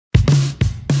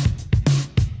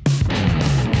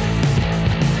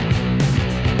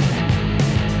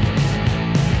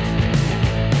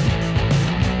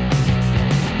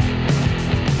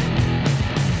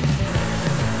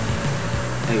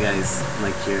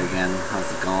here again.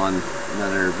 How's it going?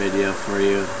 Another video for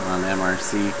you on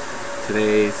MRC.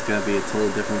 Today is going to be a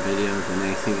totally different video than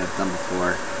anything I've done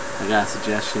before. I got a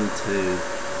suggestion to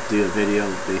do a video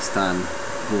based on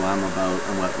who I'm about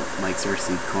and what Mike's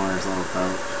RC Corner is all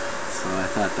about. So I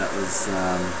thought that was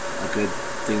a good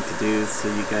thing to do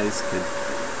so you guys could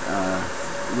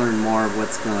learn more of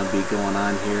what's going to be going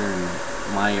on here and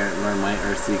learn my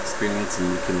RC experience, and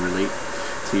you can relate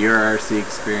to your RC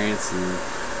experience and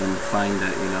find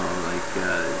that, you know, like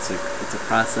it's a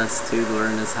process too to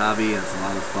learn this hobby, and it's a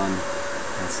lot of fun.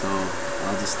 And so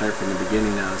I'll just start from the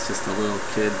beginning. I was just a little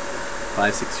kid,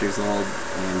 5-6 years old,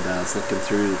 and I was looking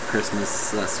through Christmas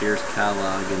Sears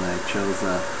catalog, and I chose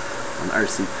an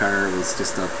RC car. It was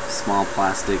just a small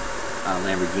plastic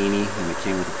Lamborghini, and it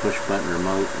came with a push button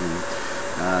remote, and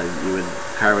the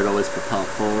car would always propel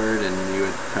forward, and you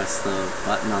would press the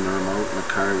button on the remote and the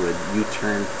car would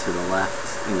U-turn to the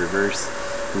left in reverse,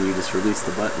 and you just release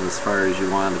the button as far as you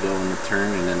wanted to go in the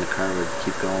turn, and then the car would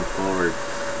keep going forward.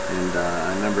 And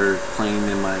I remember playing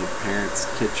in my parents'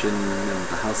 kitchen in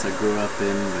the house I grew up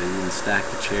in, and stack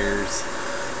of chairs,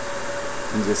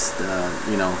 and just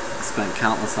you know, spent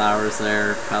countless hours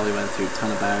there. Probably went through a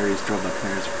ton of batteries, drove my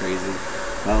parents crazy.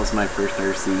 That was my first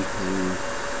RC,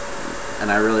 and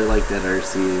I really liked that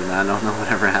RC, and I don't know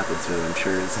whatever happened to it. I'm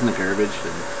sure it's in the garbage.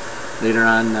 And later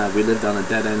on, we lived on a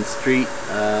dead-end street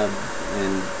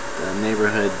in the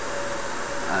neighborhood.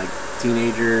 A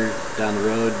teenager down the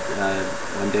road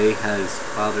one day had his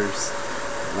father's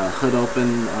hood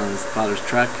open on his father's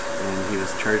truck, and he was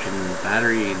charging the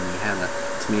battery, and he had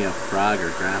to me a frog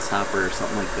or grasshopper or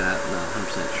something like that. I'm not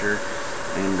 100% sure.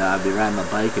 And I'd be riding my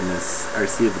bike, and this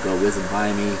RC would go whizzing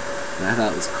by me, and I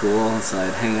thought it was cool. And so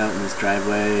I'd hang out in his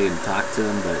driveway and talk to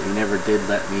him, but he never did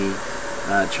let me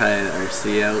try an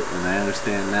RC out, and I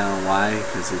understand now why,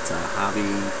 because it's a hobby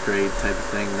grade type of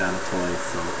thing, not a toy.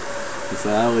 So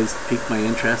that always piqued my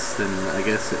interest, and I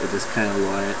guess it just kind of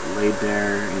laid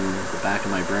there in the back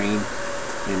of my brain.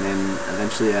 And then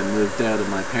eventually I moved out of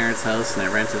my parents' house, and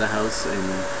I rented a house in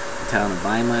the town of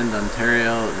Vineland,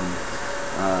 Ontario, and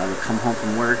I would come home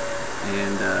from work,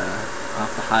 and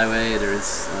off the highway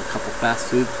there's a couple fast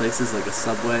food places like a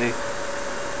Subway,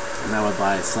 and I would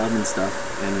buy a sub and stuff,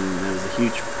 and there was a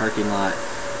huge parking lot,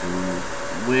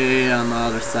 and way on the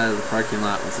other side of the parking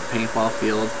lot was a paintball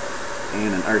field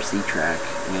and an RC track,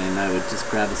 and I would just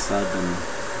grab a sub and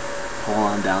pull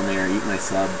on down there, eat my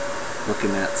sub,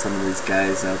 looking at some of these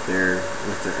guys out there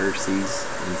with their RCs.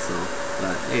 And so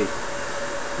I thought, hey,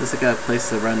 this is got a place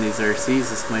to run these RCs,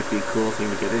 this might be a cool thing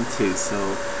to get into.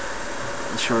 So,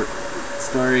 short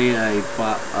story, I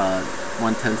bought a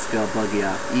 110 scale buggy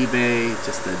off eBay,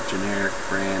 just a generic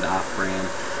brand, off-brand.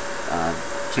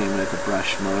 Came with a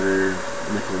brush motor,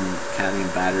 nickel and cadmium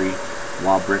battery,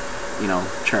 wall brick, you know,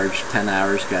 charged 10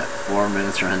 hours, got 4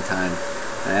 minutes run time.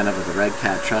 I end up with a Red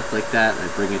Cat truck like that. I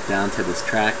bring it down to this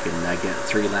track, and I get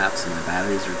 3 laps, and the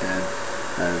batteries are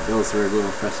dead. Those were a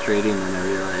little frustrating, and I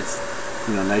realized,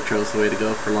 you know, nitro's the way to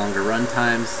go for longer run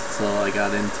times. So I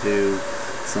got into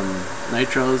some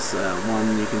nitros.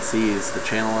 One you can see is the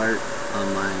channel art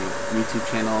on my YouTube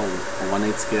channel, a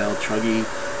 1/8 scale Truggy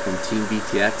from Team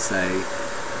BTX. I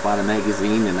bought a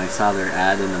magazine, and I saw their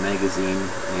ad in the magazine,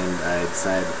 and I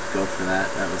decided to go for that.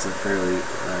 That was a fairly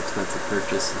expensive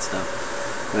purchase and stuff.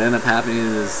 What ended up happening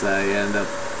is I ended up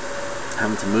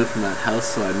having to move from that house,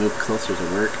 so I moved closer to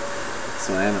work.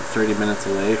 So I ended up 30 minutes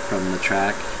away from the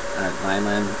track at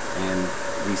Vineland, and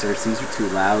these RCs were too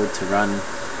loud to run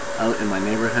out in my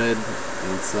neighborhood,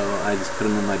 and so I just put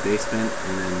them in my basement.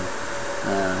 And then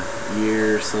a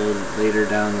year or so later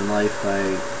down in life,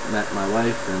 I met my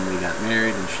wife, and we got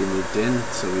married, and she moved in,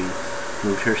 so we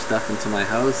moved her stuff into my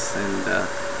house, and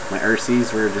my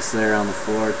RCs were just there on the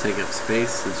floor, take up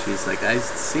space, and she's like, I've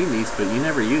seen these, but you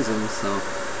never use them, so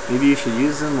maybe you should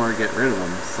use them or get rid of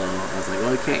them. So I was like,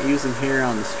 well, I can't use them here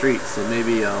on the street, so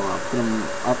maybe I'll put them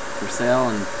up for sale,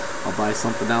 and I'll buy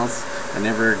something else. I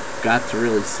never got to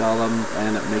really sell them. I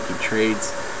ended up making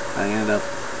trades. I ended up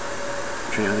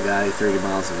trading with a guy 30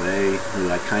 miles away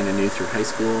who I kind of knew through high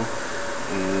school,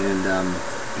 and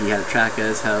he had a track at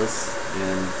his house,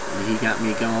 and he got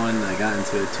me going. I got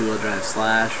into a 2-wheel drive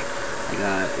Slash. I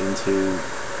got into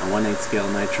a 1/8 scale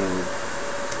nitro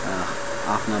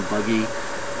Offna buggy,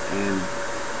 and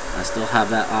I still have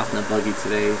that Offna buggy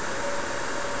today.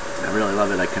 I really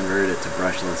love it. I converted it to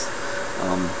brushless.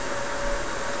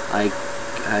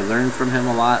 I learned from him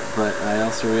a lot, but I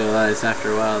also realized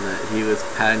after a while that he was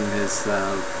padding his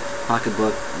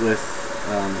pocketbook with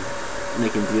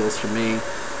making deals for me.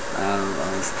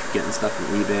 I was getting stuff from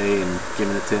eBay and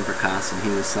giving it to him for cost, and he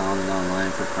was selling it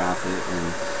online for profit.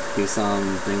 And He saw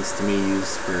things to me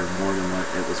used for more than what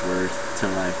it was worth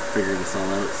until I figured this all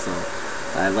out. So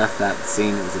I left that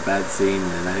scene. It was a bad scene,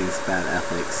 and I think it's bad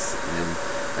ethics, and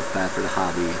it's bad for the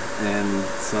hobby. And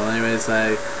so anyways,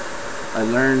 I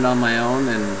learned on my own,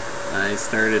 and I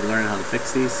started learning how to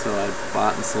fix these. So I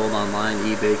bought and sold online,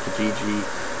 eBay, Kijiji,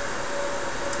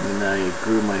 and I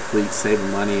grew my fleet, saving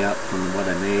money up from what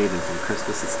I made and from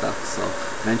Christmas and stuff. So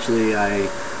eventually I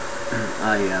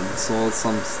sold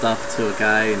some stuff to a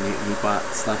guy, and he bought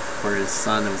stuff for his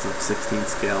son. It was a 16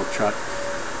 scale truck.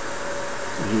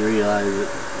 And he realized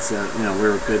that, so, you know, we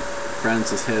were good friends,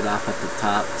 just hit it off at the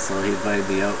top. So he invited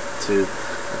me out to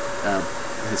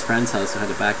his friend's house who had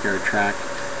a backyard track.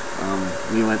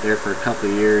 We went there for a couple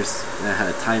of years. It had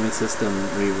a timing system.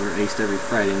 We raced every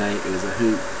Friday night. It was a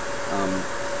hoot.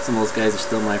 Some of those guys are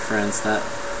still my friends. That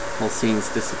whole scene's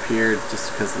disappeared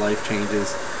just because life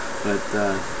changes. But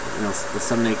you know, the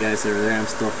 7-8 guys that were there, I'm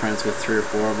still friends with 3 or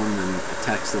 4 of them, and I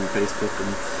text them, Facebook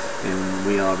them, and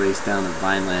we all raced down at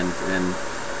Vineland, and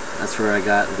that's where I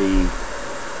got the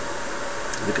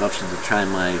gumption to try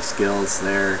my skills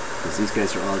there, because these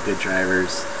guys are all good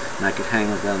drivers, and I could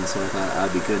hang with them, so I thought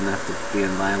I'd be good enough to be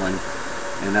in Vineland,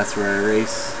 and that's where I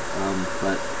race.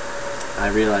 But I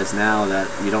realize now that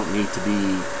you don't need to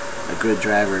be a good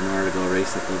driver in order to go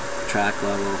race at the track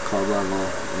level, club level.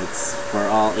 It's for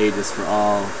all ages, for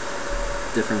all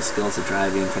different skills of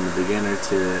driving, from the beginner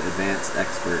to advanced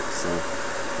expert. So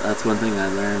that's one thing I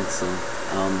learned. So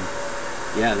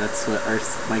yeah, that's what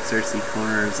Mike's RC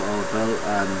Corner is all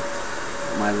about.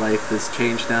 My life has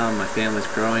changed now, my family's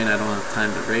growing, I don't have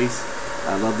time to race.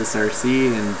 I love this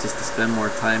RC, and just to spend more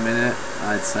time in it,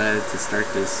 I decided to start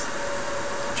this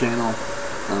channel.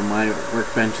 My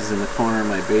workbench is in the corner of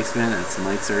my basement. It's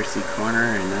Mike's RC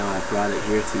Corner, and now I've brought it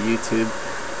here to YouTube.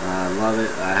 I love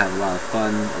it. I have a lot of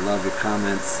fun. I love your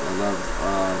comments. I love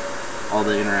all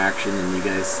the interaction, and you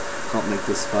guys help make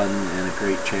this fun and a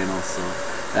great channel. So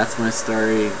that's my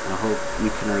story. I hope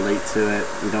you can relate to it.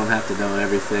 You don't have to know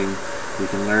everything. You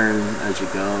can learn as you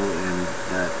go,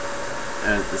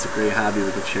 and it's a great hobby.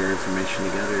 We can share information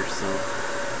together. So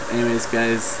anyways,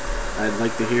 guys, I'd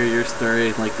like to hear your story.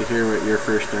 I'd like to hear what your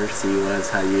first RC was,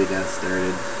 how you got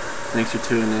started. Thanks for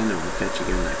tuning in, and we'll catch you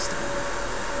again next time.